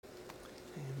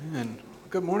And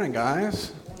good morning,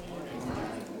 guys.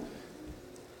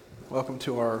 Welcome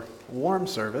to our warm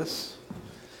service.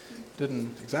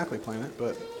 Didn't exactly plan it,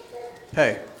 but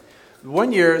hey,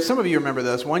 one year, some of you remember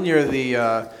this. One year,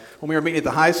 when we were meeting at the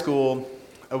high school,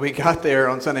 we got there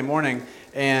on Sunday morning,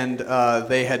 and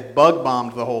they had bug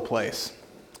bombed the whole place,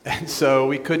 and so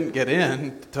we couldn't get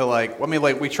in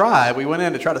to we tried. We went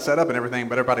in to try to set up and everything,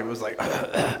 but everybody was like.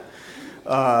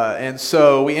 And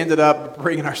so we ended up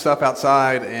bringing our stuff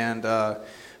outside and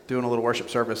doing a little worship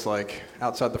service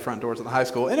outside the front doors of the high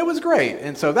school. And it was great.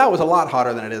 And so that was a lot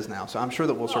hotter than it is now. So I'm sure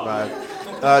that we'll survive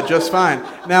just fine.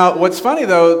 Now, what's funny,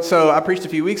 though, so I preached a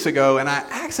few weeks ago, and I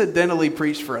accidentally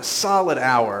preached for a solid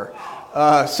hour.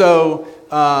 Today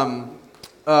I'm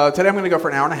going to go for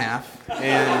an hour and a half.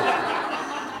 And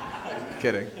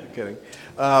kidding.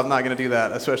 I'm not going to do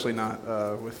that, especially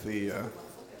not with the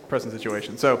present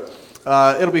situation. So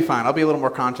it'll be fine. I'll be a little more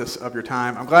conscious of your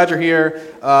time. I'm glad you're here.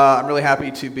 I'm really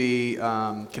happy to be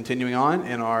continuing on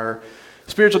in our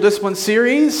spiritual discipline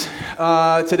series.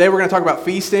 Today we're going to talk about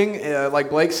feasting, like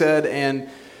Blake said, and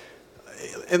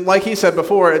like he said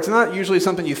before, it's not usually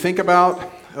something you think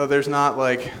about. There's not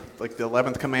like the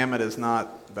 11th commandment is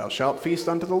not thou shalt feast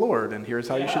unto the Lord, and here's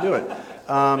how you should do it.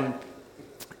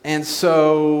 And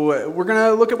so we're going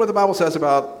to look at what the Bible says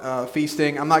about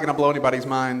feasting. I'm not going to blow anybody's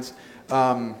minds.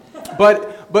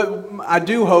 But I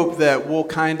do hope that we'll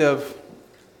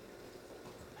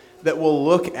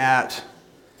look at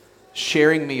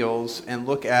sharing meals and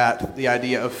look at the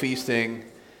idea of feasting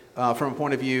from a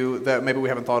point of view that maybe we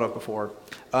haven't thought of before.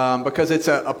 Because it's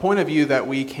a point of view that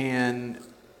we can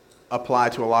apply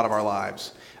to a lot of our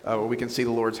lives. Where we can see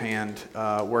the Lord's hand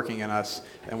working in us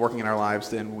and working in our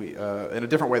lives in a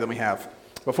different way than we have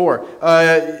before.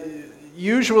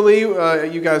 Usually,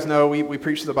 you guys know, we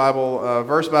preach the Bible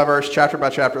verse by verse, chapter by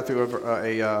chapter through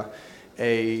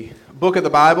a book of the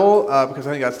Bible because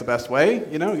I think that's the best way.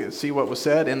 You see what was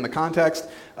said in the context.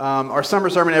 Our summer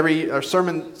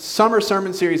sermon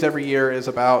series every year is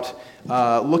about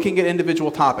looking at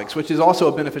individual topics, which is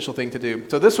also a beneficial thing to do.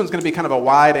 So this one's going to be kind of a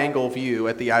wide-angle view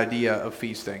at the idea of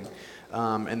feasting,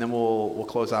 and then we'll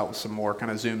close out with some more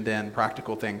kind of zoomed-in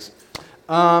practical things.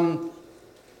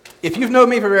 If you've known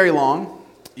me for very long,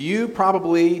 you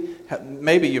probably,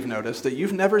 maybe you've noticed that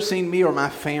you've never seen me or my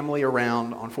family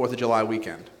around on 4th of July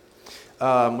weekend.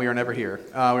 We are never here.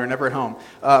 We are never at home.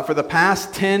 For the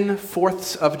past 10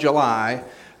 4ths of July,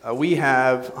 we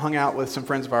have hung out with some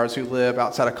friends of ours who live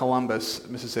outside of Columbus,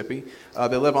 Mississippi.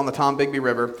 They live on the Tombigbee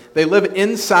River. They live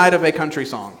inside of a country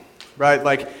song, right?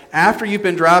 Like after you've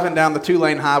been driving down the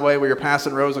 2-lane highway where you're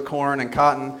passing rows of corn and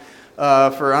cotton,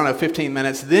 for, 15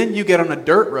 minutes. Then you get on a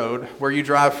dirt road where you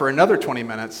drive for another 20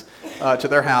 minutes to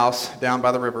their house down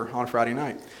by the river on Friday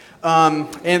night.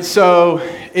 And so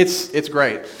it's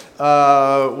great.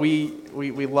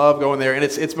 We love going there, and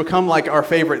it's become like our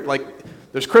favorite. Like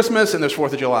there's Christmas and there's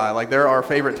 4th of July. Like they're our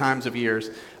favorite times of year,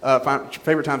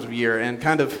 and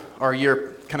kind of our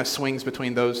year kind of swings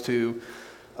between those two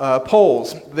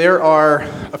poles. There are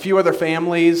a few other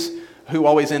families who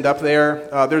always end up there.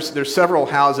 There's several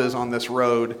houses on this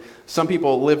road. Some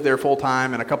people live there full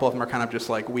time, and a couple of them are kind of just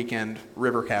like weekend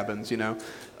river cabins,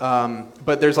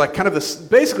 But there's like kind of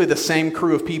basically the same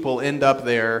crew of people end up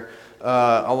there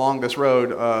along this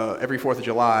road every 4th of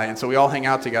July, and so we all hang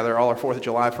out together, all our 4th of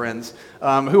July friends,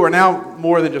 who are now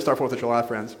more than just our 4th of July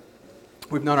friends.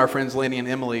 We've known our friends Lenny and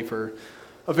Emily for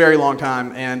a very long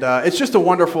time, and it's just a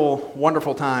wonderful,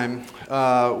 wonderful time.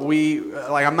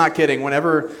 I'm not kidding.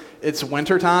 Whenever it's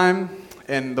winter time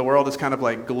and the world is kind of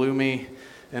like gloomy,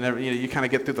 and you kind of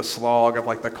get through the slog of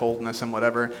like the coldness and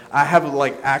whatever, I have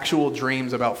like actual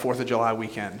dreams about 4th of July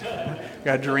weekend.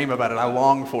 I dream about it. I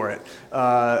long for it.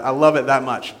 I love it that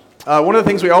much. One of the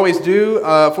things we always do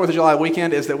 4th of July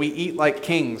weekend is that we eat like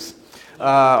kings.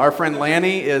 Our friend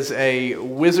Lanny is a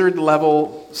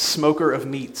wizard-level smoker of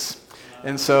meats.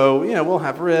 And so, we'll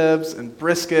have ribs and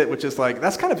brisket, which is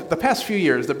that's kind of, the past few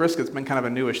years, the brisket's been kind of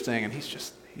a newish thing, and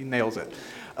he nails it.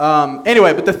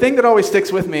 Anyway, but the thing that always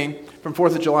sticks with me from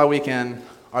 4th of July weekend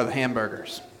are the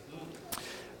hamburgers.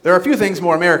 There are a few things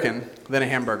more American than a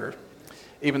hamburger,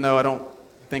 even though I don't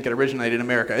think it originated in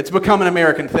America. It's become an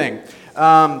American thing.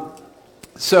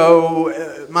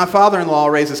 So my father-in-law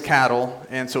raises cattle,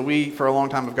 and so we, for a long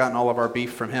time, have gotten all of our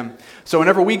beef from him. So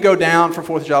whenever we go down for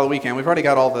 4th of July weekend, we've already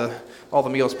got all the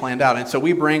meals planned out, and so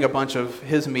we bring a bunch of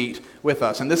his meat with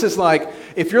us. And this is like,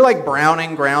 if you're like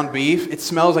browning ground beef, it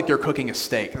smells like you're cooking a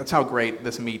steak. That's how great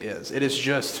this meat is. It is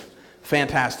just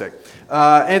fantastic.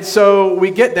 And so we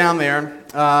get down there,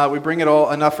 we bring it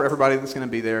all, enough for everybody that's going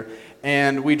to be there,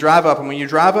 and we drive up. And when you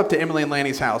drive up to Emily and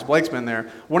Lanny's house, Blake's been there,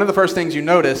 one of the first things you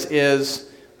notice is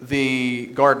the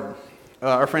garden.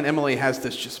 Our friend Emily has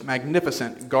this just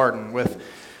magnificent garden with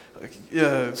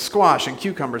squash and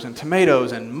cucumbers and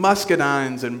tomatoes and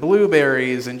muscadines and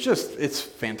blueberries and just, it's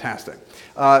fantastic.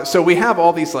 So we have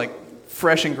all these like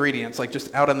fresh ingredients like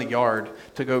just out in the yard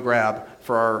to go grab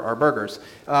for our burgers.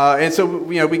 And so,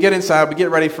 we get inside, we get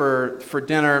ready for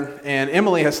dinner, and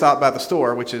Emily has stopped by the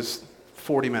store, which is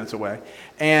 40 minutes away,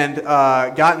 and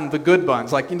gotten the good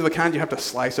buns, like, the kind you have to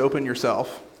slice open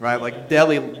yourself, right? Like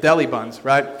deli buns,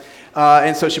 right?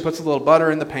 And so she puts a little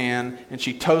butter in the pan, and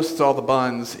she toasts all the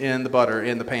buns in the butter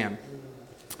in the pan.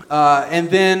 And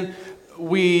then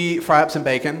we fry up some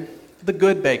bacon, the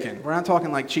good bacon. We're not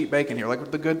talking like cheap bacon here,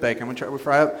 like the good bacon. We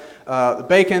fry up the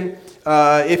bacon.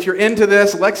 If you're into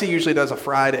this, Lexi usually does a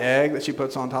fried egg that she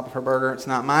puts on top of her burger. It's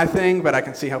not my thing, but I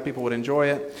can see how people would enjoy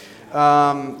it.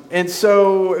 And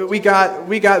so we got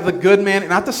the good mayonnaise,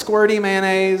 not the squirty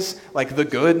mayonnaise, like the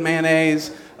good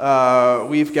mayonnaise.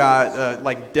 We've got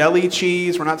like deli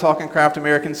cheese. We're not talking Kraft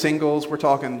American singles. We're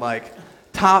talking like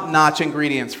top-notch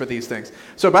ingredients for these things.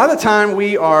 So by the time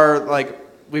we've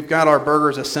got our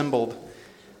burgers assembled,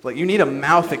 like you need a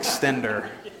mouth extender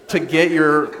to get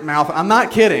your mouth. I'm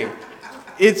not kidding.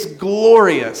 It's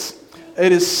glorious.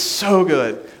 It is so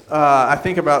good. I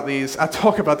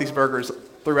talk about these burgers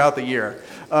throughout the year.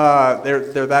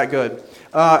 They're that good.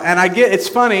 And it's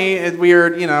funny, it's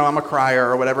weird, I'm a crier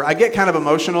or whatever. I get kind of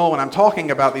emotional when I'm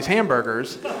talking about these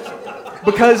hamburgers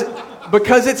because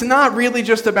it's not really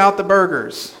just about the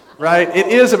burgers, right? It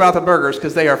is about the burgers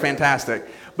because they are fantastic.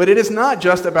 But it is not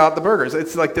just about the burgers.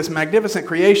 It's like this magnificent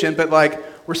creation, but like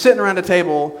we're sitting around a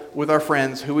table with our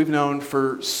friends who we've known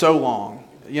for so long.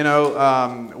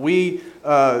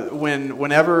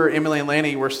 Whenever Emily and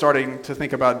Lanny were starting to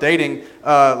think about dating,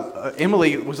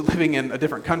 Emily was living in a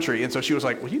different country, and so she was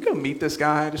like, "Will you go meet this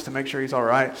guy just to make sure he's all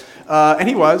right?" And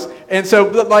he was, and so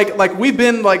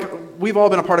we've all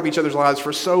been a part of each other's lives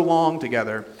for so long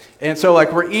together, and so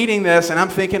like we're eating this, and I'm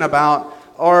thinking about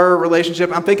our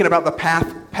relationship. I'm thinking about the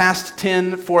past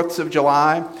 10 4ths of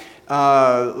July.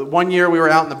 One year we were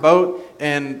out in the boat,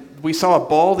 and we saw a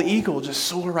bald eagle just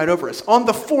soar right over us on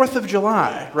the 4th of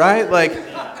July, right? Like,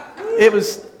 it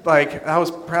was like, I was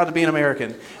proud to be an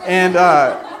American. And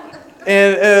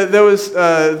there was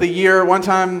the year, one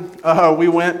time we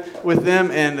went with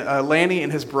them, and Lanny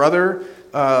and his brother,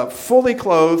 fully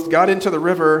clothed, got into the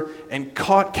river and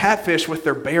caught catfish with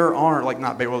their bare arm, like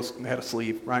not bare, well, they had a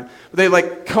sleeve, right? But they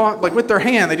like caught, like with their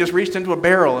hand, they just reached into a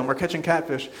barrel and were catching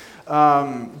catfish.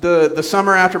 The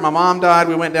summer after my mom died,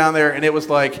 we went down there, and it was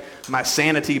like my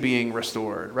sanity being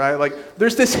restored, right? Like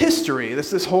there's this history,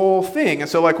 this whole thing. And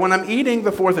so like when I'm eating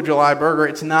the 4th of July burger,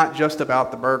 it's not just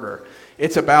about the burger.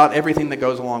 It's about everything that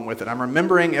goes along with it. I'm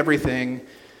remembering everything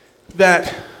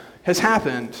that has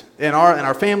happened in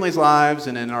our families' lives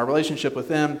and in our relationship with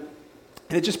them.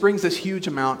 And it just brings this huge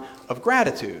amount of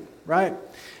gratitude, right?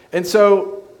 And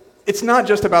so it's not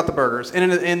just about the burgers.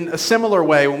 And in a similar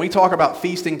way, when we talk about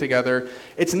feasting together,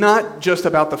 it's not just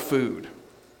about the food.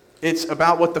 It's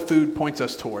about what the food points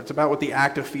us toward. It's about what the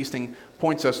act of feasting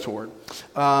points us toward.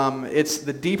 It's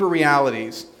the deeper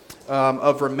realities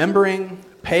of remembering,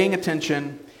 paying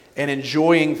attention, and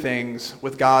enjoying things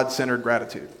with God-centered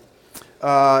gratitude.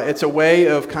 It's a way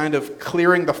of kind of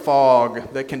clearing the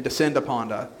fog that can descend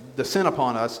upon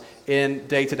us in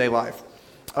day-to-day life.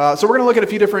 So we're going to look at a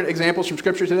few different examples from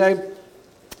Scripture today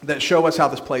that show us how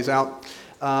this plays out.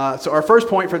 So our first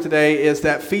point for today is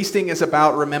that feasting is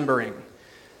about remembering.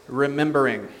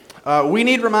 Remembering. We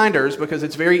need reminders because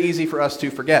it's very easy for us to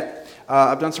forget.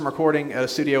 I've done some recording at a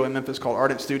studio in Memphis called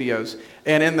Ardent Studios,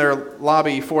 and in their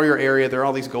lobby foyer area, there are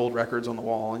all these gold records on the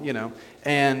wall,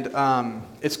 and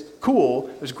it's cool.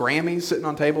 There's Grammys sitting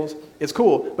on tables. It's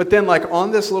cool. But then, like,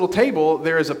 on this little table,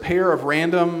 there is a pair of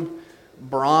random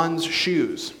bronze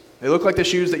shoes. They look like the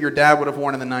shoes that your dad would have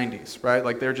worn in the 90s, right?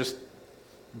 Like, they're just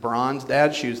bronze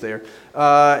dad shoes there.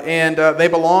 And they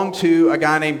belong to a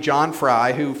guy named John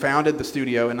Fry, who founded the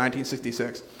studio in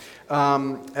 1966.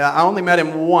 I only met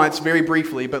him once, very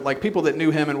briefly, but like people that knew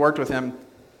him and worked with him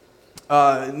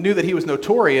knew that he was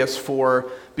notorious for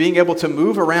being able to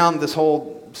move around this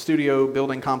whole studio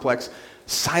building complex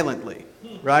silently,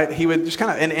 right? He would just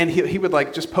kind of, and he would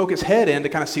like just poke his head in to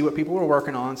kind of see what people were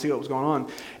working on, see what was going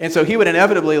on. And so he would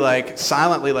inevitably like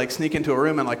silently like sneak into a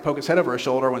room and like poke his head over his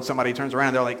shoulder when somebody turns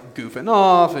around. They're like goofing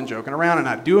off and joking around and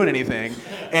not doing anything.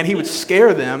 And he would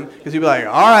scare them because he'd be like,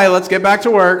 all right, let's get back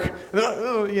to work. They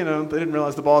didn't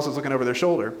realize the boss was looking over their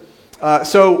shoulder.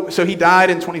 So he died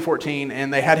in 2014,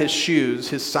 and they had his shoes,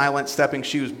 his silent stepping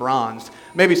shoes, bronzed.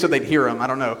 Maybe so they'd hear him, I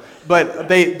don't know. But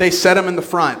they set him in the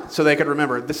front so they could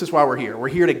remember, this is why we're here. We're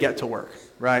here to get to work,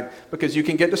 right? Because you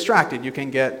can get distracted. You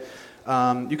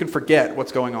can forget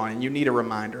what's going on, and you need a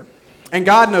reminder. And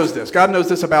God knows this. God knows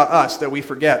this about us, that we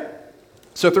forget.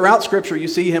 So throughout Scripture, you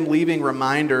see him leaving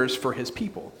reminders for his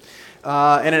people.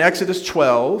 And in Exodus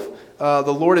 12,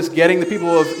 the Lord is getting the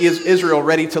people of Israel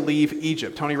ready to leave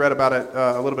Egypt. Tony read about it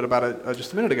a little bit about it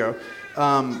just a minute ago.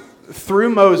 Through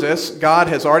Moses, God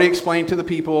has already explained to the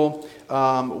people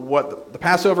what the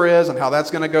Passover is and how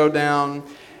that's going to go down.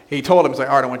 He told them, he's like,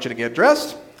 all right, I want you to get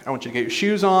dressed. I want you to get your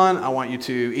shoes on. I want you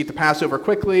to eat the Passover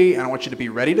quickly. And I want you to be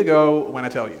ready to go when I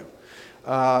tell you.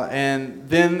 And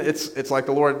then it's like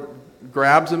the Lord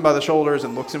grabs him by the shoulders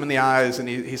and looks him in the eyes. And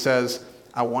he says,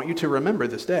 I want you to remember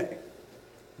this day.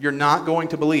 You're not going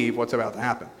to believe what's about to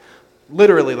happen.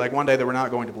 Literally, like one day they were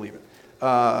not going to believe it.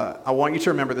 I want you to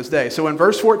remember this day. So in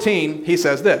verse 14, he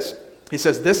says this. He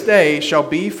says, this day shall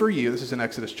be for you. This is in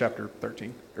Exodus chapter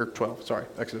 12.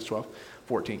 Exodus 12,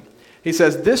 14. He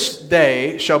says, this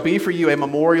day shall be for you a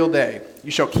memorial day.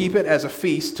 You shall keep it as a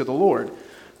feast to the Lord.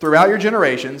 Throughout your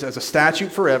generations, as a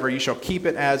statute forever, you shall keep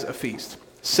it as a feast.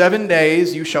 7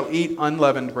 days you shall eat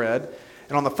unleavened bread.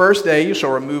 And on the first day you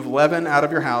shall remove leaven out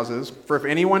of your houses. For if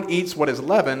anyone eats what is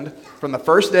leavened, from the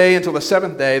first day until the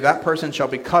seventh day, that person shall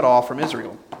be cut off from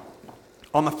Israel.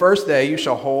 On the first day you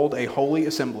shall hold a holy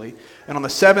assembly, and on the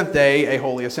seventh day a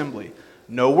holy assembly.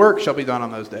 No work shall be done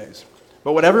on those days.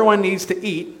 But what everyone needs to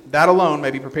eat, that alone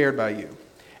may be prepared by you.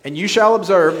 And you shall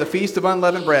observe the feast of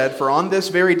unleavened bread, for on this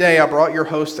very day I brought your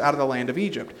hosts out of the land of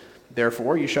Egypt.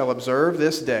 Therefore you shall observe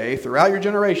this day throughout your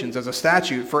generations as a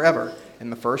statute forever. In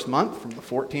the first month, from the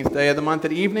 14th day of the month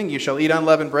at evening, you shall eat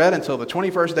unleavened bread until the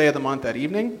 21st day of the month at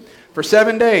evening. For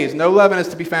 7 days, no leaven is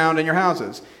to be found in your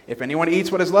houses. If anyone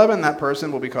eats what is leavened, that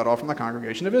person will be cut off from the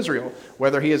congregation of Israel.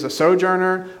 Whether he is a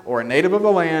sojourner or a native of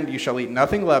the land, you shall eat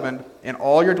nothing leavened. In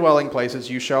all your dwelling places,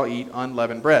 you shall eat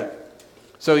unleavened bread.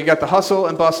 So you got the hustle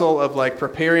and bustle of like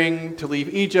preparing to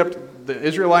leave Egypt. The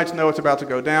Israelites know it's about to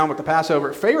go down with the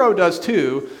Passover. Pharaoh does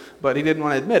too, but he didn't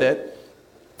want to admit it.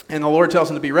 And the Lord tells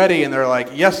them to be ready, and they're like,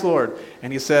 yes, Lord.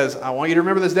 And he says, I want you to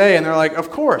remember this day. And they're like, of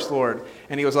course, Lord.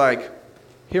 And he was like,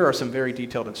 here are some very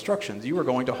detailed instructions. You are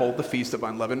going to hold the feast of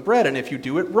unleavened bread, and if you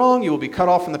do it wrong, you will be cut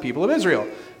off from the people of Israel.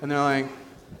 And they're like,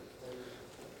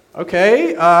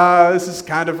 okay, this is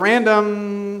kind of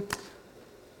random.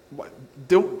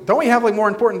 Don't we have like more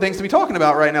important things to be talking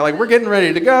about right now? Like, we're getting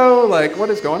ready to go. Like, what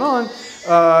is going on?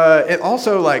 It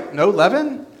also, like, no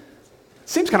leaven?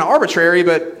 Seems kind of arbitrary,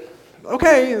 but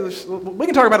okay, we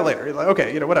can talk about it later. Like,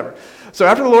 okay, whatever. So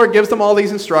after the Lord gives them all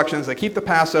these instructions, they keep the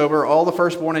Passover, all the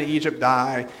firstborn in Egypt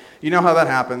die. You know how that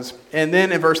happens. And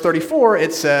then in verse 34,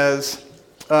 it says,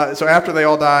 so after they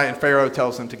all die and Pharaoh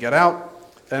tells them to get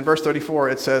out, in verse 34,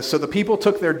 it says, so the people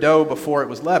took their dough before it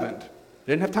was leavened.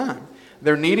 They didn't have time.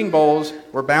 Their kneading bowls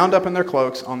were bound up in their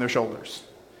cloaks on their shoulders.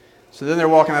 So then they're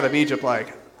walking out of Egypt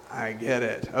like, I get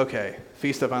it. Okay,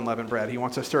 Feast of Unleavened Bread. He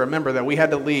wants us to remember that we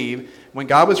had to leave. When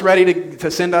God was ready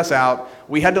to send us out,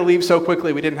 we had to leave so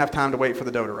quickly we didn't have time to wait for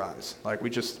the dough to rise. Like,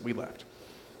 we left.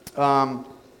 And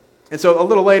so a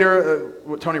little later,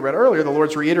 what Tony read earlier, the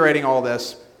Lord's reiterating all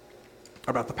this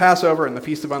about the Passover and the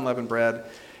Feast of Unleavened Bread.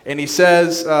 And he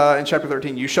says in chapter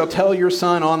 13, you shall tell your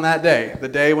son on that day, the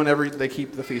day whenever they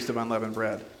keep the Feast of Unleavened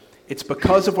Bread, it's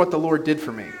because of what the Lord did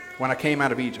for me when I came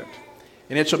out of Egypt.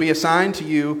 And it shall be a sign to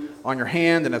you on your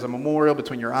hand and as a memorial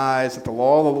between your eyes, that the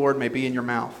law of the Lord may be in your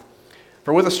mouth.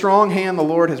 For with a strong hand the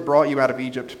Lord has brought you out of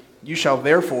Egypt. You shall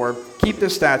therefore keep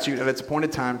this statute at its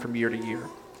appointed time from year to year.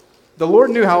 The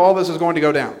Lord knew how all this was going to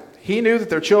go down. He knew that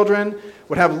their children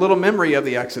would have little memory of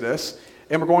the Exodus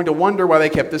and were going to wonder why they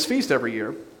kept this feast every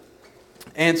year.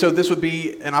 And so this would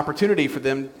be an opportunity for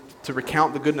them to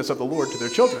recount the goodness of the Lord to their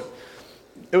children.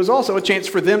 It was also a chance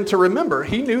for them to remember.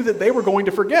 He knew that they were going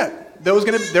to forget. There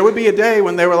would be a day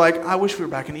when they were like, I wish we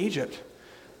were back in Egypt,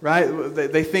 right?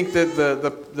 They think that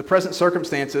the present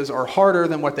circumstances are harder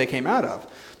than what they came out of.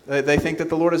 They think that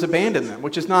the Lord has abandoned them,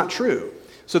 which is not true.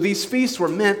 So these feasts were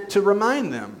meant to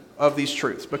remind them of these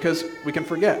truths because we can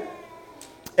forget.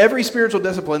 Every spiritual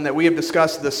discipline that we have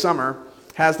discussed this summer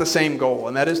has the same goal,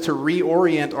 and that is to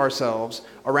reorient ourselves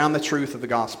around the truth of the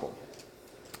gospel.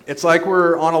 It's like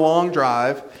we're on a long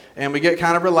drive, and we get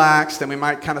kind of relaxed, and we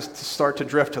might kind of start to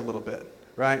drift a little bit,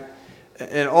 right?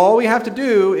 And all we have to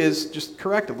do is just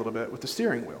correct a little bit with the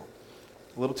steering wheel.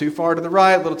 A little too far to the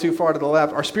right, a little too far to the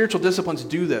left. Our spiritual disciplines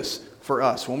do this for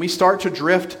us. When we start to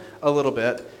drift a little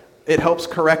bit, it helps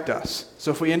correct us.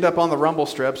 So if we end up on the rumble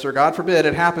strips, or God forbid,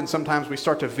 it happens sometimes we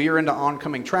start to veer into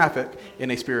oncoming traffic in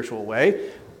a spiritual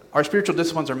way, our spiritual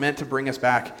disciplines are meant to bring us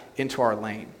back into our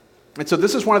lane. And so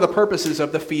this is one of the purposes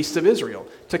of the Feast of Israel,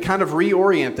 to kind of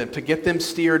reorient them, to get them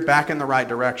steered back in the right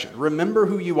direction. Remember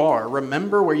who you are.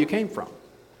 Remember where you came from.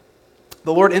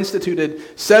 The Lord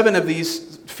instituted 7 of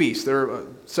these feasts. There are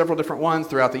several different ones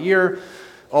throughout the year,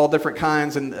 all different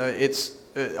kinds, and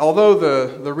although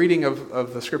the reading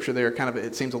of the scripture there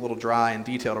it seems a little dry and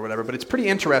detailed or whatever, but it's pretty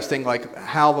interesting like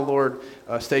how the Lord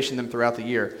stationed them throughout the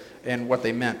year and what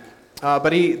they meant. But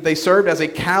they served as a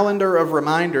calendar of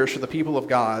reminders for the people of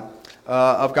God,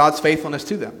 of God's faithfulness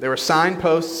to them. There were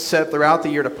signposts set throughout the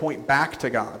year to point back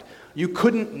to God. You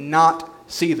couldn't not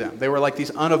see them. They were like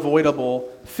these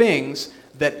unavoidable things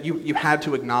that you had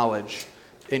to acknowledge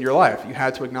in your life. You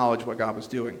had to acknowledge what God was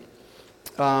doing.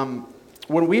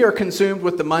 When we are consumed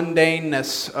with the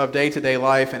mundaneness of day-to-day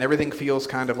life and everything feels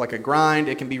kind of like a grind,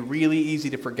 it can be really easy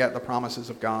to forget the promises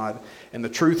of God and the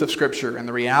truth of Scripture and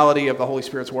the reality of the Holy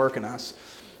Spirit's work in us.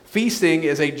 Feasting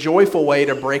is a joyful way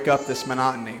to break up this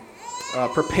monotony.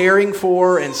 Preparing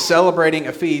for and celebrating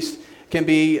a feast can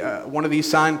be one of these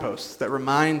signposts that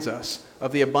reminds us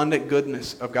of the abundant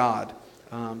goodness of God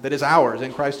that is ours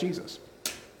in Christ Jesus.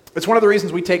 It's one of the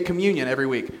reasons we take communion every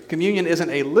week. Communion isn't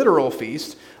a literal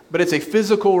feast, but it's a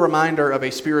physical reminder of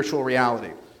a spiritual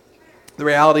reality. The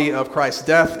reality of Christ's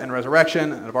death and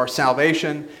resurrection, and of our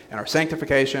salvation and our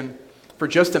sanctification. For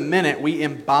just a minute, we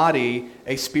embody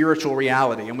a spiritual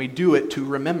reality, and we do it to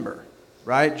remember,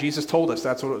 right? Jesus told us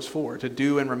that's what it was for, to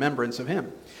do in remembrance of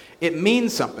Him. It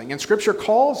means something, and Scripture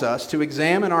calls us to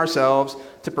examine ourselves,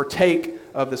 to partake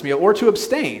of this meal, or to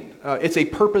abstain. It's a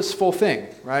purposeful thing,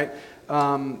 right?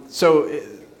 Communion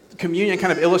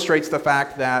kind of illustrates the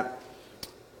fact that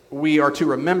we are to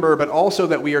remember, but also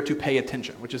that we are to pay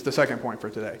attention, which is the second point for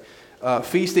today.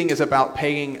 Feasting is about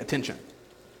paying attention.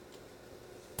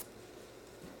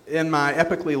 In my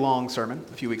epically long sermon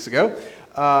a few weeks ago,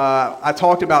 I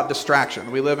talked about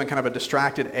distraction. We live in kind of a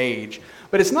distracted age.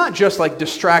 But it's not just like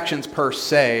distractions per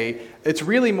se. It's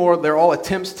really more, they're all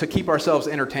attempts to keep ourselves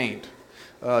entertained,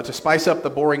 to spice up the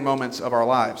boring moments of our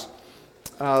lives.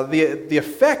 The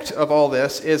effect of all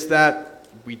this is that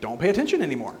we don't pay attention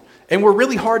anymore. And we're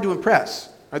really hard to impress.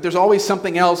 Right? There's always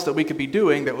something else that we could be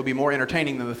doing that would be more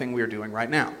entertaining than the thing we are doing right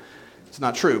now. It's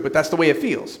not true, but that's the way it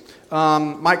feels.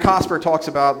 Mike Cosper talks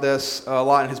about this a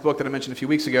lot in his book that I mentioned a few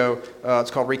weeks ago.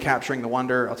 It's called Recapturing the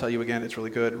Wonder. I'll tell you again, it's really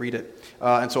good. Read it.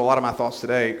 And so a lot of my thoughts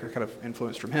today are kind of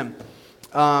influenced from him.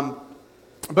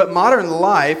 But modern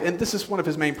life, and this is one of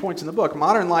his main points in the book,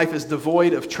 modern life is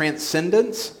devoid of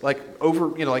transcendence, like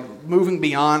moving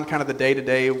beyond kind of the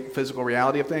day-to-day physical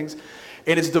reality of things.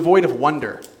 And it's devoid of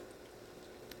wonder.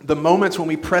 The moments when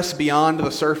we press beyond the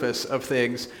surface of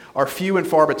things are few and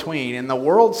far between, and the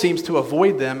world seems to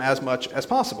avoid them as much as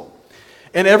possible.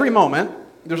 And every moment,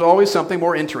 there's always something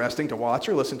more interesting to watch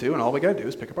or listen to, and all we got to do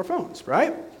is pick up our phones,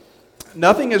 right?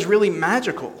 Nothing is really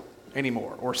magical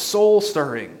anymore or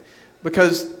soul-stirring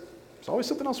because there's always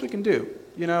something else we can do.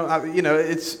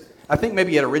 I think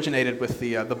maybe it originated with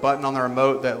the button on the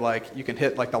remote that you can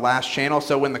hit the last channel.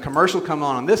 So when the commercial comes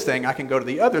on this thing, I can go to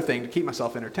the other thing to keep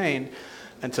myself entertained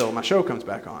until my show comes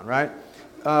back on, right?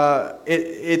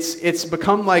 It's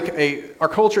become our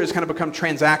culture has kind of become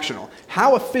transactional.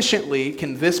 How efficiently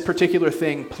can this particular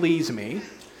thing please me?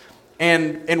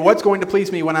 And what's going to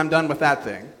please me when I'm done with that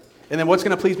thing? And then what's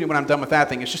going to please me when I'm done with that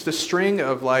thing? It's just a string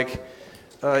of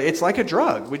it's like a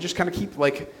drug. We just kind of keep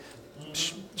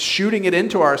shooting it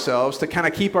into ourselves to kind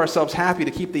of keep ourselves happy,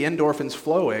 to keep the endorphins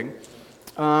flowing.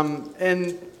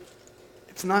 And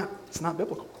it's not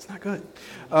biblical. It's not good.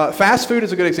 Fast food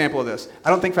is a good example of this.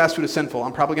 I don't think fast food is sinful.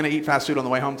 I'm probably going to eat fast food on the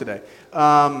way home today.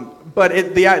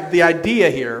 But the idea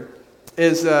here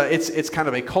is it's kind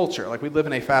of a culture. We live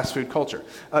in a fast food culture.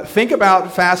 Think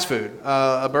about fast food,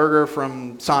 a burger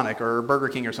from Sonic or Burger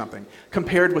King or something,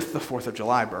 compared with the 4th of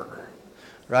July burger.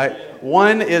 Right?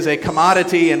 One is a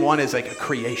commodity and one is a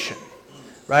creation.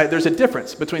 Right? There's a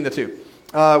difference between the two.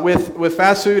 With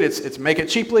fast food, it's make it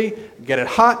cheaply, get it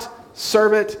hot,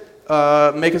 serve it,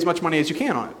 make as much money as you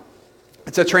can on it.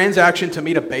 It's a transaction to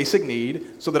meet a basic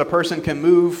need so that a person can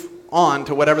move on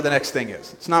to whatever the next thing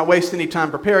is. It's not wasting any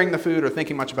time preparing the food or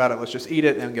thinking much about it. Let's just eat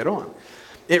it and get on.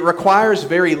 It requires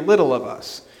very little of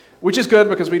us, which is good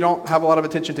because we don't have a lot of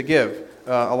attention to give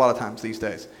a lot of times these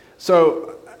days.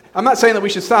 So I'm not saying that we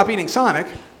should stop eating Sonic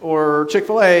or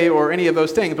Chick-fil-A or any of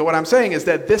those things, but what I'm saying is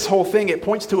that this whole thing, it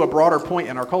points to a broader point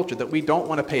in our culture that we don't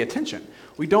want to pay attention.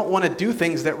 We don't want to do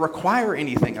things that require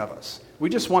anything of us. We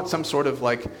just want some sort of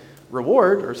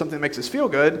reward or something that makes us feel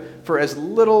good for as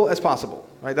little as possible.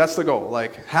 Right? That's the goal.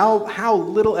 How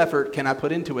little effort can I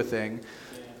put into a thing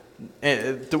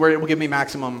to where it will give me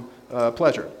maximum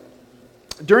pleasure?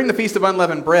 During the Feast of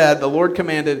Unleavened Bread, the Lord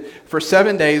commanded, for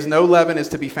 7 days no leaven is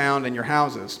to be found in your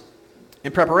houses.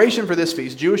 In preparation for this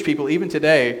feast, Jewish people, even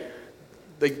today,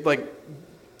 they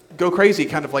go crazy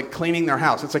kind of like cleaning their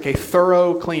house. It's like a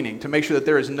thorough cleaning to make sure that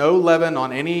there is no leaven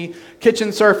on any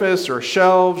kitchen surface or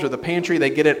shelves or the pantry. They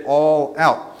get it all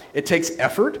out. It takes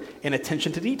effort and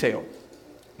attention to detail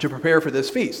to prepare for this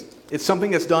feast. It's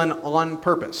something that's done on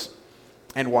purpose.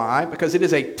 And why? Because it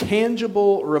is a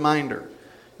tangible reminder.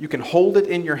 You can hold it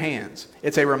in your hands.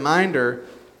 It's a reminder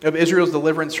of Israel's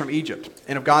deliverance from Egypt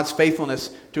and of God's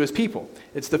faithfulness to his people.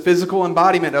 It's the physical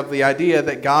embodiment of the idea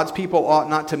that God's people ought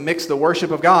not to mix the worship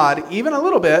of God, even a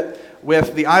little bit,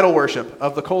 with the idol worship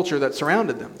of the culture that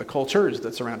surrounded them, the cultures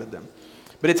that surrounded them.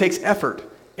 But it takes effort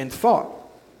and thought.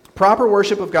 Proper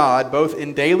worship of God, both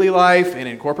in daily life and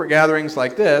in corporate gatherings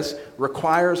like this,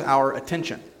 requires our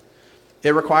attention.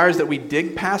 It requires that we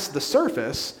dig past the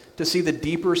surface to see the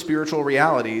deeper spiritual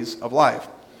realities of life,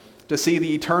 to see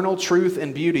the eternal truth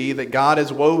and beauty that God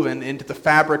has woven into the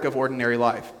fabric of ordinary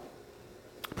life.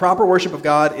 Proper worship of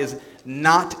God is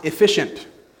not efficient,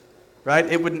 right?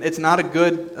 It's not a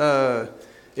good.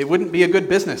 It wouldn't be a good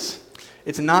business.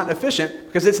 It's not efficient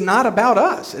because it's not about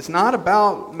us. It's not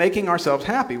about making ourselves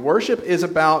happy. Worship is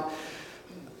about.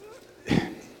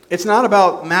 It's not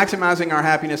about maximizing our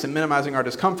happiness and minimizing our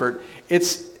discomfort.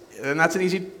 And that's an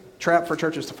easy trap for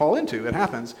churches to fall into. It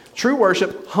happens. True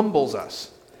worship humbles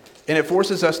us. And it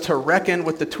forces us to reckon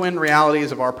with the twin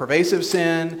realities of our pervasive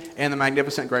sin and the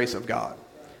magnificent grace of God.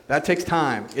 That takes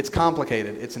time. It's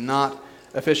complicated. It's not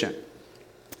efficient.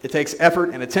 It takes effort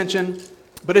and attention,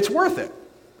 but it's worth it.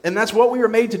 And that's what we were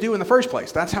made to do in the first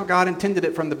place. That's how God intended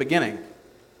it from the beginning.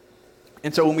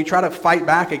 And so when we try to fight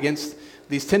back against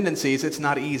these tendencies, it's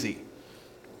not easy.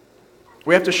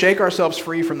 We have to shake ourselves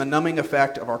free from the numbing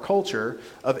effect of our culture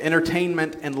of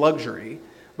entertainment and luxury,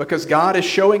 because God is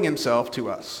showing himself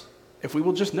to us if we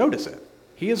will just notice it.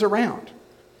 He is around.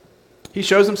 He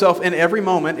shows himself in every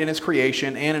moment in his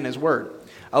creation and in his word.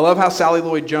 I love how Sally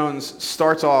Lloyd-Jones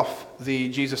starts off the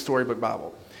Jesus Storybook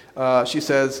Bible. She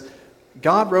says,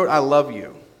 God wrote, I love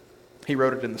you. He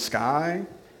wrote it in the sky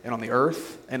and on the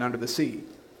earth and under the sea.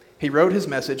 He wrote his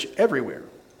message everywhere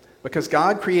because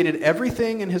God created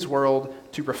everything in his world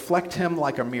to reflect him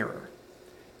like a mirror,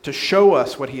 to show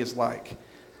us what he is like,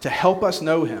 to help us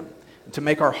know him, and to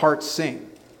make our hearts sing.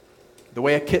 The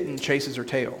way a kitten chases her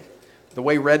tail, the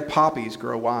way red poppies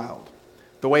grow wild,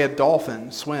 the way a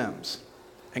dolphin swims.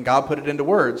 And God put it into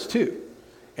words too,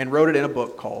 and wrote it in a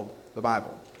book called the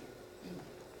Bible.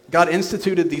 God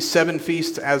instituted these 7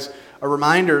 feasts as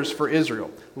reminders for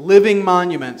Israel, living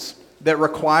monuments that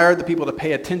required the people to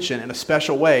pay attention in a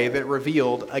special way that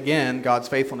revealed, again, God's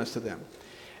faithfulness to them.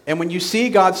 And when you see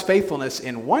God's faithfulness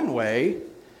in one way,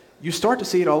 you start to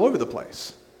see it all over the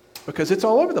place, because it's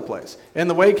all over the place. And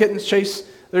the way kittens chase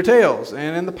their tails,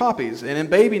 and in the poppies, and in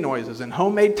baby noises, and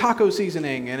homemade taco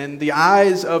seasoning, and in the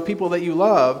eyes of people that you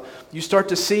love, you start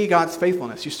to see God's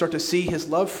faithfulness. You start to see his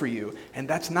love for you, and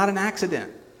that's not an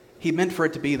accident. He meant for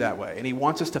it to be that way, and he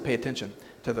wants us to pay attention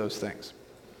to those things.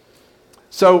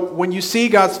 So when you see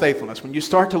God's faithfulness, when you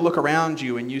start to look around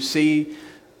you and you see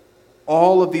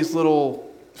all of these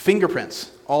little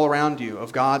fingerprints all around you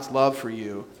of God's love for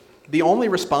you, the only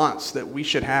response that we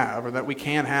should have, or that we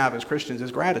can have as Christians, is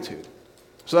gratitude.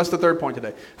 So that's the third point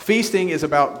today. Feasting is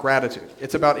about gratitude.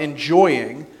 It's about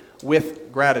enjoying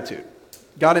with gratitude.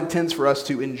 God intends for us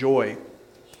to enjoy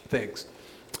things.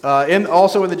 And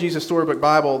also in the Jesus Storybook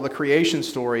Bible, the creation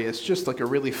story is just like a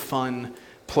really fun,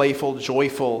 playful,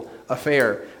 joyful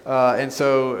affair. And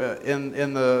so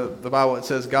in the Bible it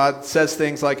says, God says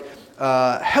things like,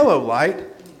 hello light,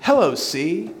 hello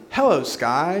sea, hello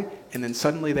sky, and then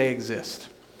suddenly they exist.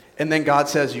 And then God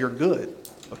says, you're good,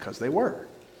 because they were.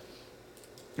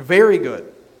 Very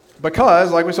good.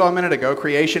 Because, like we saw a minute ago,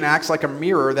 creation acts like a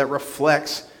mirror that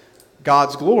reflects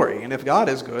God's glory. And if God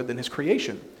is good, then his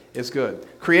creation is good.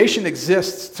 Creation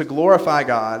exists to glorify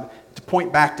God, to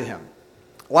point back to him.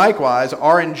 Likewise,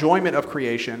 our enjoyment of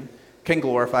creation can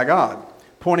glorify God,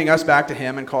 pointing us back to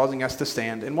him and causing us to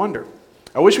stand in wonder.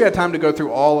 I wish we had time to go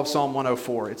through all of Psalm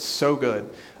 104. It's so good.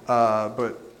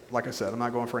 But like I said, I'm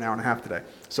not going for an hour and a half today.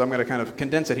 So I'm going to kind of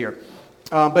condense it here.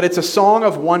 But it's a song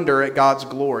of wonder at God's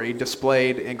glory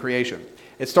displayed in creation.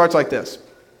 It starts like this.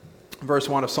 Verse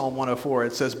 1 of Psalm 104,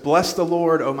 it says, Bless the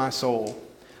Lord, O my soul.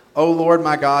 O Lord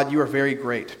my God, you are very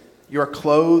great. You are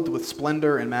clothed with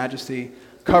splendor and majesty,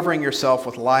 covering yourself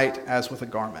with light as with a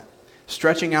garment,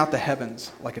 stretching out the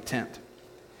heavens like a tent.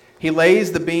 He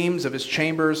lays the beams of his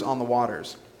chambers on the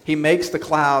waters. He makes the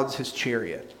clouds his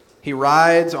chariot. He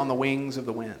rides on the wings of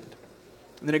the wind.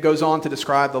 And then it goes on to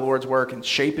describe the Lord's work in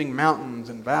shaping mountains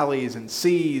and valleys and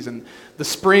seas and the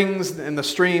springs and the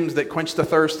streams that quench the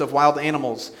thirst of wild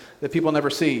animals that people never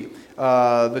see,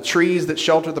 the trees that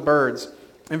shelter the birds.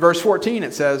 In verse 14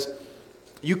 it says,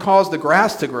 you cause the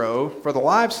grass to grow for the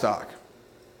livestock.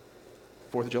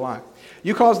 4th of July.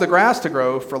 You cause the grass to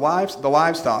grow for the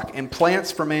livestock and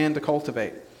plants for man to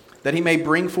cultivate, that he may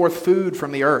bring forth food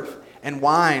from the earth and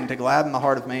wine to gladden the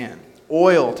heart of man,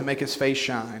 oil to make his face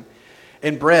shine,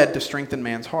 and bread to strengthen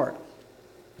man's heart.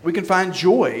 We can find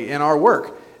joy in our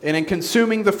work and in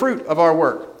consuming the fruit of our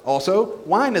work. Also,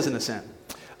 wine isn't a sin.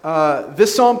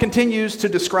 This psalm continues to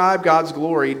describe God's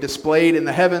glory displayed in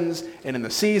the heavens and in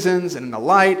the seasons and in the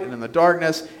light and in the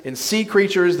darkness, in sea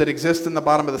creatures that exist in the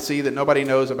bottom of the sea that nobody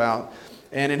knows about,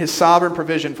 and in his sovereign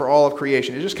provision for all of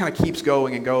creation. It just kind of keeps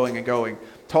going and going and going,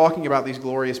 talking about these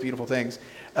glorious, beautiful things.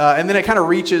 And then it kind of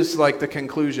reaches like the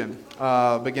conclusion,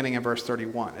 beginning in verse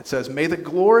 31. It says, may the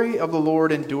glory of the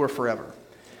Lord endure forever.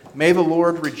 May the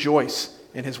Lord rejoice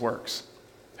in his works,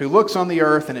 who looks on the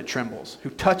earth and it trembles, who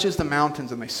touches the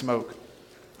mountains and they smoke.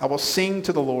 I will sing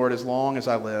to the Lord as long as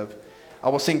I live. I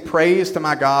will sing praise to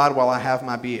my God while I have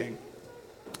my being.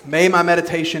 May my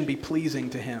meditation be pleasing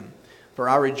to him, for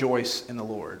I rejoice in the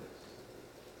Lord.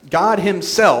 God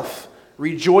himself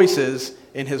rejoices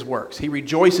in his works. He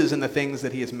rejoices in the things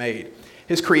that he has made.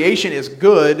 His creation is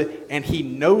good, and he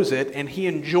knows it, and he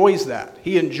enjoys that.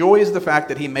 He enjoys the fact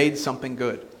that he made something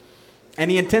good.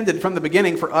 And he intended from the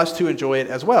beginning for us to enjoy it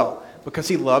as well, because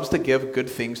he loves to give good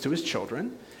things to his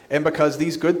children, and because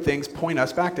these good things point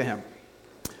us back to him.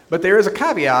 But there is a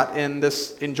caveat in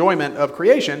this enjoyment of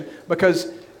creation,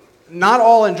 because not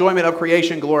all enjoyment of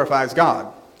creation glorifies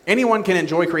God. Anyone can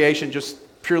enjoy creation just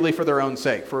purely for their own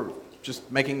sake, for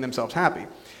just making themselves happy.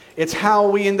 It's how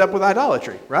we end up with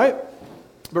idolatry, right?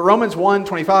 But Romans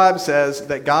 1:25 says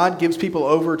that God gives people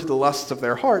over to the lusts of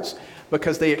their hearts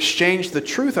because they exchange the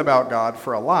truth about God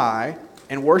for a lie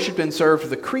and worship and serve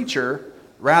the creature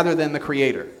rather than the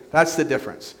Creator. That's the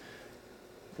difference.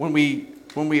 When we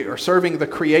are serving the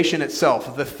creation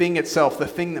itself, the thing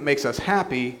that makes us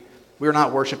happy, we're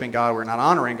not worshiping God, we're not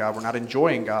honoring God, we're not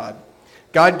enjoying God.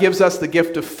 God gives us the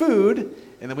gift of food,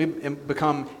 and then we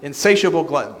become insatiable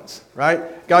gluttons,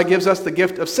 right? God gives us the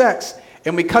gift of sex,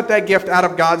 and we cut that gift out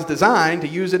of God's design to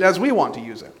use it as we want to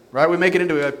use it, right? We make it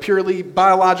into a purely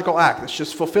biological act. It's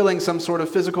just fulfilling some sort of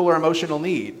physical or emotional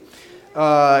need.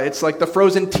 It's like the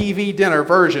frozen TV dinner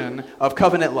version of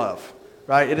covenant love,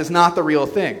 right? It is not the real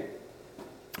thing.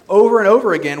 Over and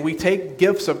over again, we take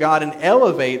gifts of God and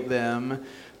elevate them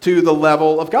to the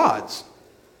level of God's.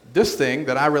 This thing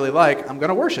that I really like, I'm going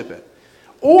to worship it.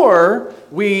 Or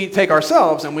we take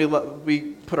ourselves and we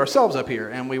put ourselves up here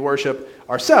and we worship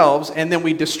ourselves, and then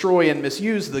we destroy and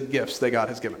misuse the gifts that God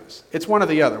has given us. It's one or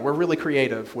the other. We're really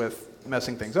creative with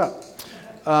messing things up.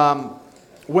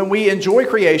 When we enjoy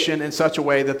creation in such a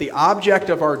way that the object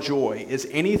of our joy is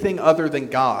anything other than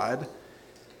God,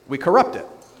 we corrupt it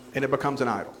and it becomes an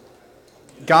idol.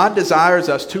 God desires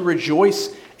us to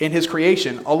rejoice in his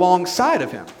creation alongside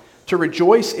of him, to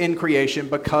rejoice in creation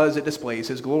because it displays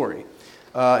his glory.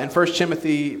 In 1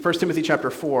 Timothy chapter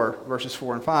 4, verses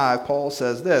 4 and 5, Paul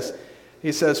says this.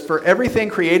 He says, for everything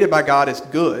created by God is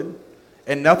good,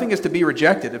 and nothing is to be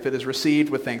rejected if it is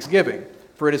received with thanksgiving,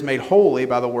 for it is made holy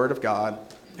by the word of God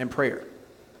and prayer.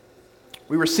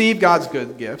 We receive God's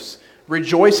good gifts,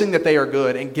 rejoicing that they are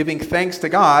good, and giving thanks to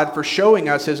God for showing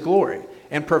us his glory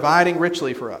and providing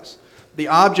richly for us. The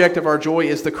object of our joy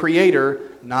is the Creator,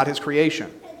 not his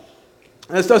creation.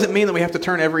 And this doesn't mean that we have to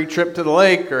turn every trip to the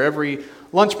lake or every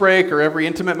lunch break or every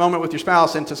intimate moment with your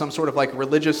spouse into some sort of like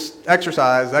religious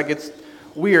exercise. That gets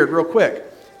weird real quick.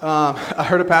 I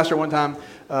heard a pastor one time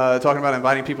talking about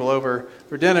inviting people over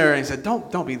for dinner, and he said,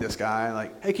 don't be this guy.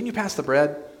 Like, hey, can you pass the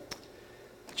bread?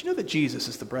 Did you know that Jesus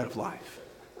is the bread of life?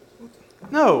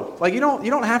 No, like you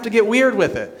don't have to get weird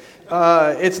with it.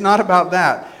 It's not about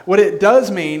that. What it does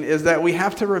mean is that we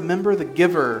have to remember the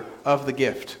giver of the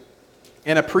gift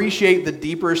and appreciate the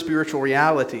deeper spiritual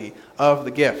reality of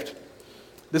the gift.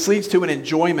 This leads to an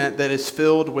enjoyment that is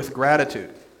filled with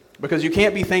gratitude, because you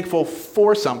can't be thankful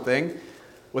for something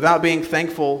without being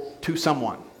thankful to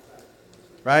someone,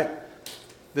 right?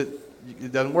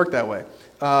 It doesn't work that way.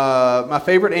 My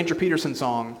favorite Andrew Peterson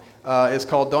song is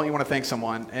called Don't You Want to Thank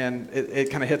Someone, and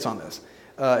it kind of hits on this.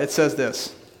 It says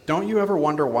this: don't you ever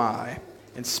wonder why,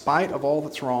 in spite of all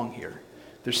that's wrong here,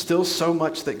 there's still so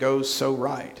much that goes so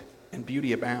right and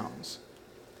beauty abounds?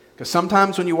 Because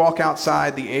sometimes when you walk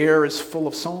outside, the air is full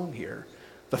of song here.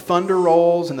 The thunder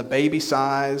rolls and the baby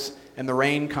sighs and the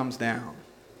rain comes down.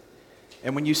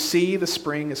 And when you see the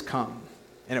spring has come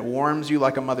and it warms you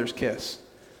like a mother's kiss,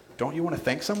 don't you want to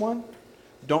thank someone?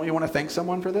 Don't you want to thank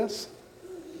someone for this?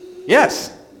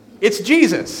 Yes, it's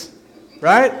Jesus,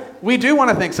 right? We do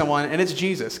want to thank someone, and it's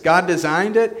Jesus. God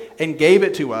designed it and gave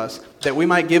it to us that we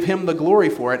might give him the glory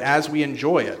for it as we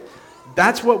enjoy it.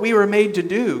 That's what we were made to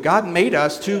do. God made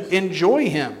us to enjoy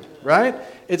him, right?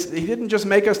 He didn't just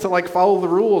make us to like follow the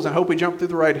rules and hope we jump through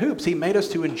the right hoops. He made us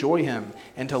to enjoy him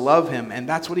and to love him, and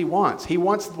that's what he wants. He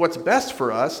wants what's best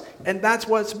for us, and that's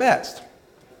what's best.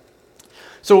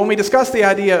 So when we discuss the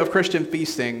idea of Christian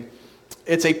feasting,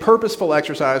 it's a purposeful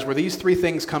exercise where these three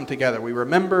things come together. We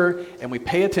remember, and we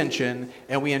pay attention,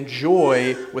 and we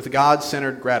enjoy with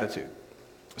God-centered gratitude.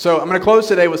 So I'm going to close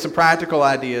today with some practical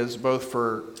ideas, both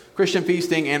for Christian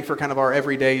feasting and for kind of our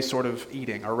everyday sort of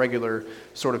eating, our regular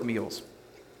sort of meals.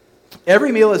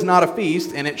 Every meal is not a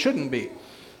feast, and it shouldn't be.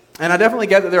 And I definitely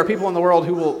get that there are people in the world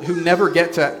who never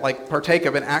get to like partake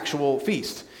of an actual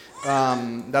feast.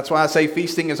 That's why I say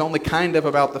feasting is only kind of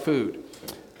about the food.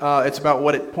 It's about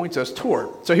what it points us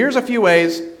toward. So here's a few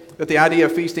ways that the idea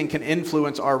of feasting can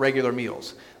influence our regular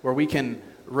meals, where we can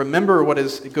remember what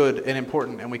is good and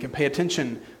important, and we can pay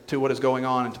attention to what is going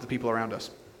on and to the people around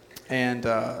us, and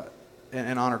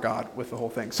honor God with the whole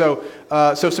thing. So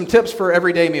some tips for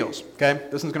everyday meals, okay?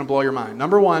 This is going to blow your mind.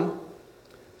 Number one,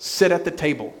 sit at the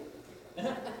table.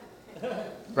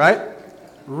 Right?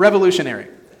 Revolutionary.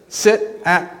 Sit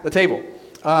at the table.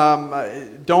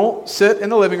 Don't sit in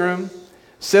the living room.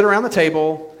 Sit around the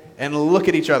table and look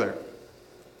at each other.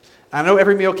 I know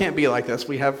every meal can't be like this.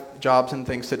 We have jobs and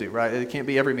things to do, right? It can't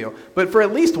be every meal. But for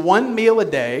at least one meal a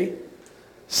day,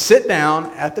 sit down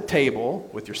at the table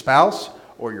with your spouse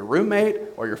or your roommate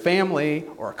or your family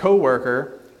or a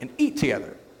coworker and eat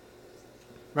together.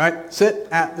 Right? Sit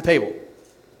at the table.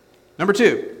 Number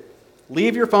two,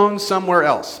 leave your phone somewhere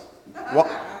else.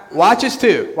 Watches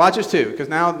too, because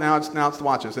now it's the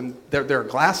watches, and there are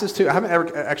glasses too. I haven't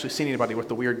ever actually seen anybody with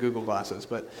the weird Google glasses,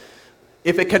 but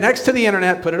if it connects to the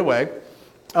internet, put it away.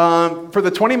 For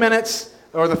the 20 minutes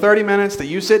or the 30 minutes that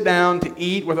you sit down to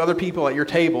eat with other people at your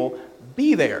table,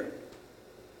 be there,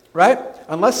 right?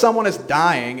 Unless someone is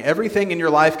dying, everything in your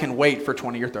life can wait for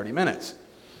 20 or 30 minutes.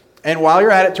 And while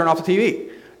you're at it, turn off the TV.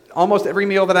 Almost every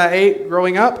meal that I ate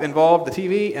growing up involved the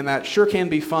TV, and that sure can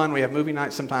be fun. We have movie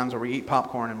nights sometimes where we eat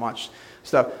popcorn and watch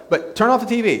stuff. But turn off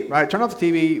the TV, right? Turn off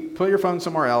the TV, put your phone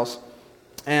somewhere else,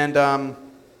 and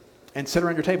sit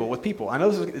around your table with people. I know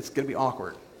it's going to be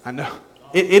awkward. I know.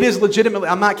 It is legitimately,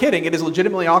 I'm not kidding, it is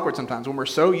legitimately awkward sometimes when we're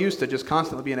so used to just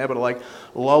constantly being able to like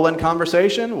lull in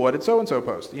conversation. What did so-and-so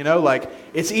post? You know, like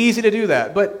it's easy to do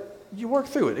that, but you work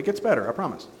through it. It gets better, I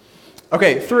promise.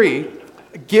 Okay, 3,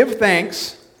 give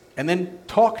thanks and then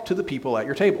talk to the people at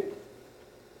your table.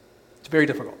 It's very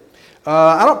difficult.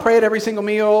 I don't pray at every single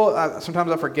meal. Sometimes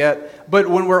I forget. But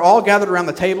when we're all gathered around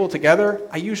the table together,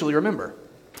 I usually remember.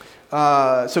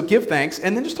 So give thanks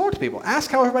and then just talk to people.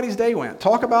 Ask how everybody's day went.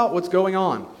 Talk about what's going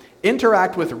on.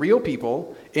 Interact with real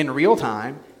people in real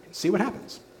time and see what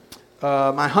happens.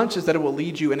 My hunch is that it will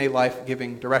lead you in a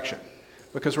life-giving direction,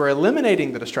 because we're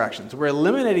eliminating the distractions. We're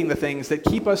eliminating the things that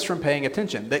keep us from paying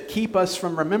attention, that keep us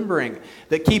from remembering,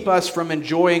 that keep us from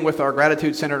enjoying with our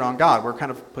gratitude centered on God. We're kind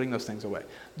of putting those things away.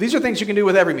 These are things you can do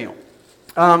with every meal.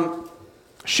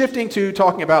 Shifting to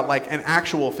talking about like an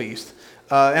actual feast.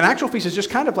 An actual feast is just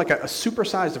kind of like a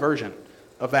supersized version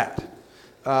of that.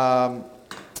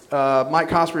 Mike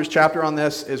Cosper's chapter on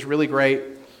this is really great.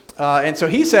 And so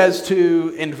he says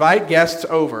to invite guests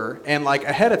over and like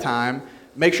ahead of time,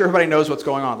 make sure everybody knows what's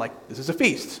going on. Like, this is a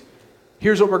feast.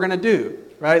 Here's what we're going to do,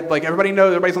 right? Like, everybody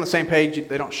knows, everybody's on the same page.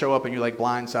 They don't show up and you, like,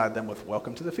 blindside them with,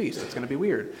 welcome to the feast. It's going to be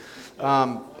weird.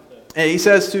 And he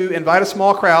says to invite a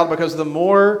small crowd, because the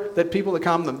more that people that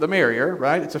come, the merrier,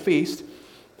 right? It's a feast.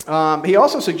 He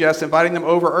also suggests inviting them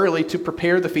over early to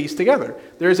prepare the feast together.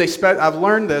 There's I've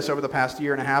learned this over the past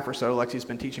year and a half or so. Lexi's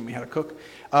been teaching me how to cook.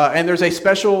 And there's a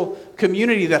special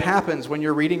community that happens when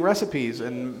you're reading recipes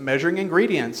and measuring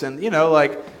ingredients. And, you know,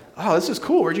 like, oh, this is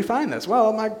cool. Where'd you find this?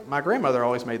 Well, my grandmother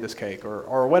always made this cake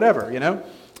or whatever, you know.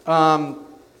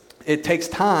 It takes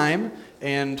time,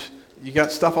 and you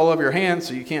got stuff all over your hands,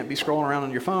 so you can't be scrolling around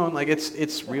on your phone. Like,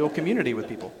 it's real community with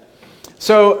people.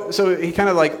 So he kind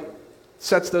of like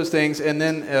sets those things, and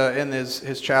then in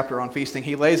his chapter on feasting,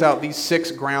 he lays out these 6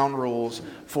 ground rules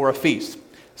for a feast.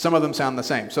 Some of them sound the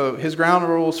same. So his ground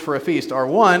rules for a feast are: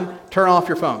 1, turn off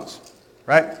your phones,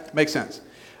 right? Makes sense.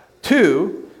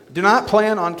 2, do not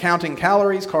plan on counting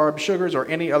calories, carbs, sugars, or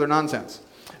any other nonsense.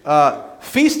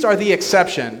 Feasts are the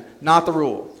exception, not the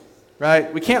rule,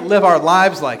 right? We can't live our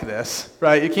lives like this,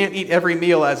 right? You can't eat every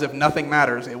meal as if nothing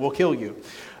matters. It will kill you.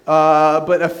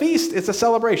 But a feast, it's a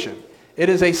celebration. It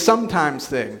is a sometimes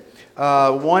thing.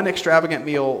 One extravagant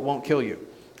meal won't kill you.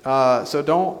 So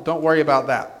don't worry about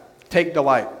that. Take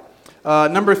delight.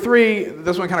 Number 3,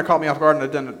 this one kind of caught me off guard and I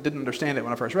didn't understand it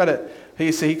when I first read it.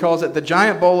 He calls it the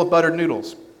giant bowl of buttered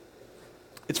noodles.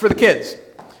 It's for the kids,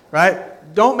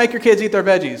 right? Don't make your kids eat their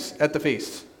veggies at the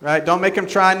feast, right? Don't make them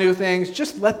try new things.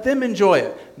 Just let them enjoy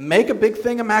it. Make a big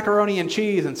thing of macaroni and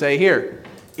cheese and say, here,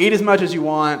 eat as much as you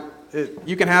want.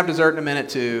 You can have dessert in a minute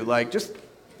too. Just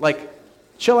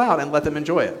chill out and let them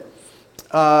enjoy it.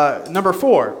 Number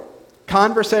 4,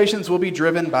 conversations will be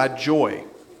driven by joy.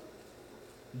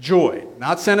 Joy,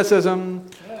 not cynicism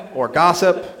or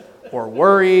gossip or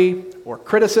worry or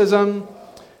criticism.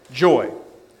 Joy.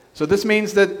 So this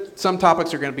means that some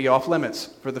topics are going to be off limits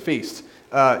for the feast.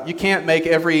 You can't make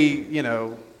every,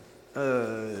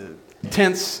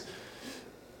 tense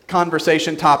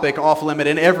conversation topic off limit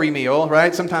in every meal,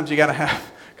 right? Sometimes you got to have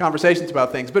conversations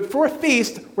about things. But for a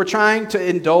feast, we're trying to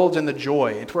indulge in the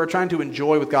joy. We're trying to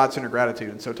enjoy with God-centered gratitude.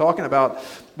 And so talking about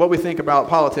what we think about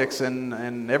politics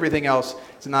and everything else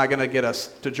is not going to get us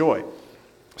to joy.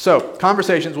 So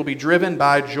conversations will be driven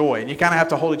by joy. And you kind of have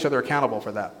to hold each other accountable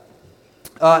for that.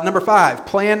 Number 5,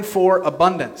 plan for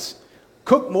abundance.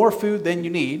 Cook more food than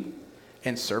you need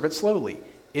and serve it slowly.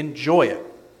 Enjoy it.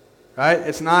 Right?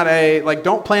 It's not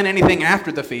don't plan anything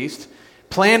after the feast.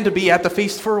 Plan to be at the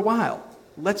feast for a while.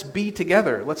 Let's be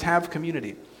together. Let's have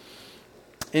community.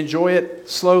 Enjoy it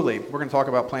slowly. We're going to talk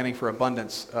about planning for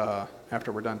abundance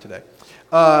after we're done today.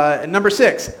 And number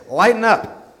 6, lighten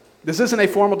up. This isn't a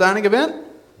formal dining event.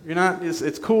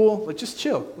 It's cool. Just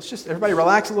chill. Let's just everybody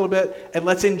relax a little bit and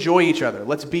let's enjoy each other.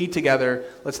 Let's be together.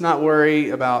 Let's not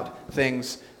worry about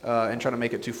things and try to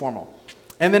make it too formal.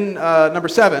 And then number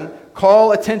 7,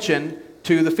 call attention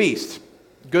to the feast.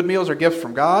 Good meals are gifts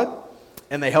from God.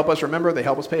 And they help us remember, they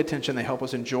help us pay attention, they help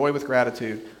us enjoy with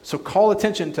gratitude. So call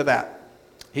attention to that.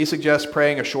 He suggests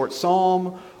praying a short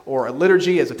psalm or a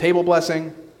liturgy as a table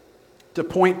blessing to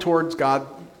point toward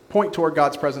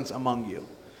God's presence among you,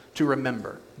 to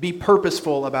remember. Be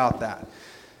purposeful about that.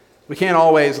 We can't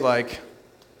always I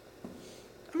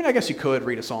guess you could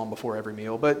read a psalm before every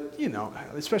meal, but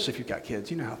especially if you've got kids,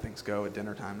 you know how things go at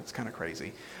dinner time. It's kind of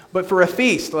crazy. But for a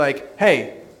feast,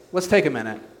 hey, let's take a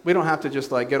minute. We don't have to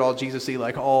just get all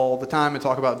Jesus-y all the time and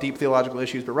talk about deep theological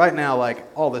issues, but right now,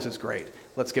 all this is great.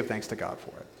 Let's give thanks to God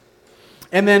for it.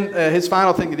 And then his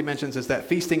final thing that he mentions is that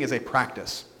feasting is a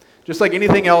practice. Just like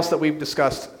anything else that we've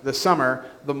discussed this summer,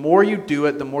 the more you do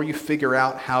it, the more you figure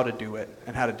out how to do it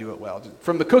and how to do it well.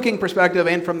 From the cooking perspective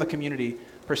and from the community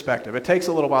perspective. It takes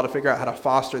a little while to figure out how to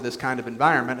foster this kind of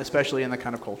environment, especially in the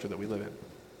kind of culture that we live in.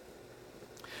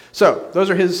 So those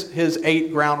are his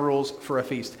 8 ground rules for a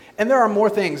feast. And there are more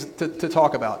things to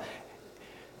talk about.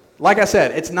 Like I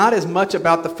said, it's not as much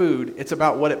about the food, it's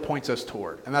about what it points us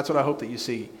toward. And that's what I hope that you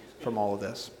see from all of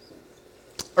this.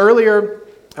 Earlier,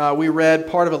 we read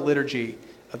part of a liturgy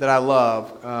that I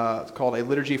love. It's called A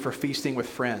Liturgy for Feasting with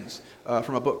Friends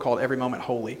from a book called Every Moment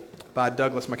Holy by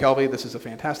Douglas McKelvey. This is a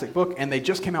fantastic book. And they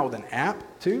just came out with an app,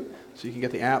 too. So you can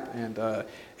get the app. And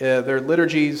they're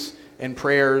liturgies and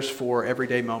prayers for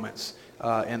everyday moments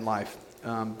in life.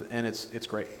 And it's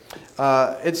great.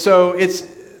 And so it's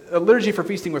a liturgy for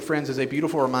feasting with friends is a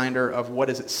beautiful reminder of what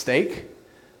is at stake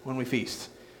when we feast,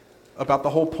 about the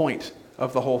whole point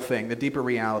of the whole thing, the deeper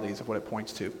realities of what it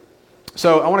points to.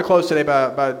 So I want to close today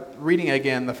by reading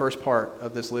again the first part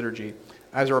of this liturgy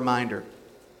as a reminder.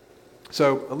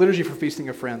 So a liturgy for feasting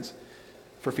of friends,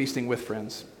 for feasting with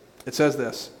friends. It says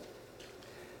this: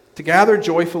 to gather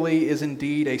joyfully is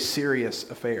indeed a serious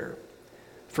affair.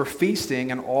 For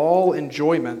feasting and all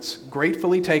enjoyments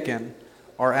gratefully taken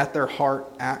are at their heart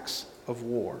acts of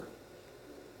war.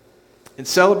 In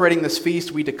celebrating this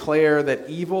feast, we declare that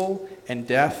evil and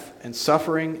death and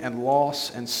suffering and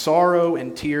loss and sorrow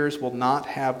and tears will not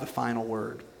have the final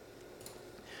word.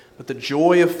 But the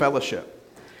joy of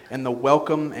fellowship and the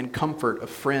welcome and comfort of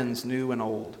friends new and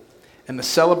old, and the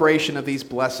celebration of these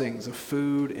blessings of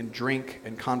food and drink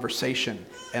and conversation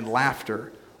and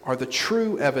laughter are the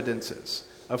true evidences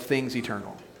of things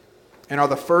eternal, and are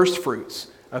the first fruits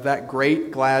of that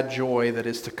great glad joy that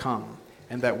is to come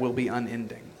and that will be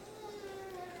unending.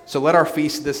 So let our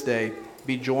feast this day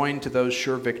be joined to those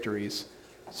sure victories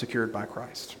secured by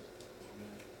Christ.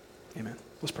 Amen.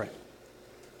 Let's pray.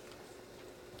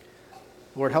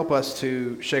 Lord, help us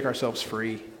to shake ourselves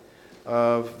free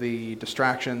of the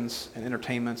distractions and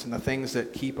entertainments and the things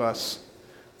that keep us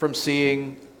from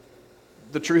seeing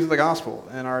the truth of the gospel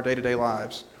in our day-to-day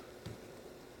lives.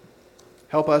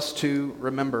 Help us to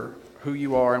remember who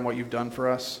you are and what you've done for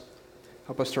us.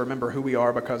 Help us to remember who we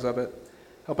are because of it.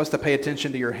 Help us to pay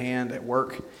attention to your hand at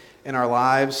work in our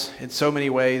lives in so many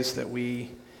ways that we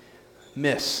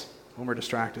miss when we're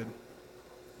distracted.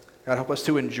 God, help us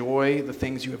to enjoy the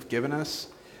things you have given us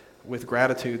with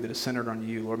gratitude that is centered on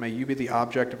you. Lord, may you be the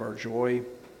object of our joy,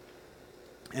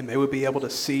 and may we be able to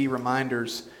see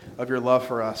reminders of your love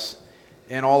for us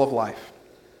in all of life.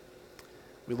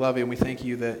 We love you, and we thank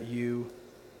you that you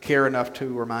care enough to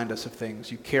remind us of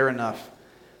things. You care enough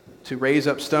to raise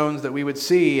up stones that we would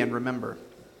see and remember.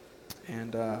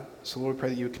 And so, Lord, we pray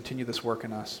that you would continue this work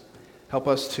in us. Help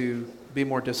us to be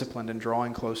more disciplined in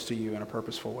drawing close to you in a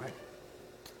purposeful way.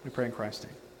 We pray in Christ's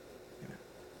name.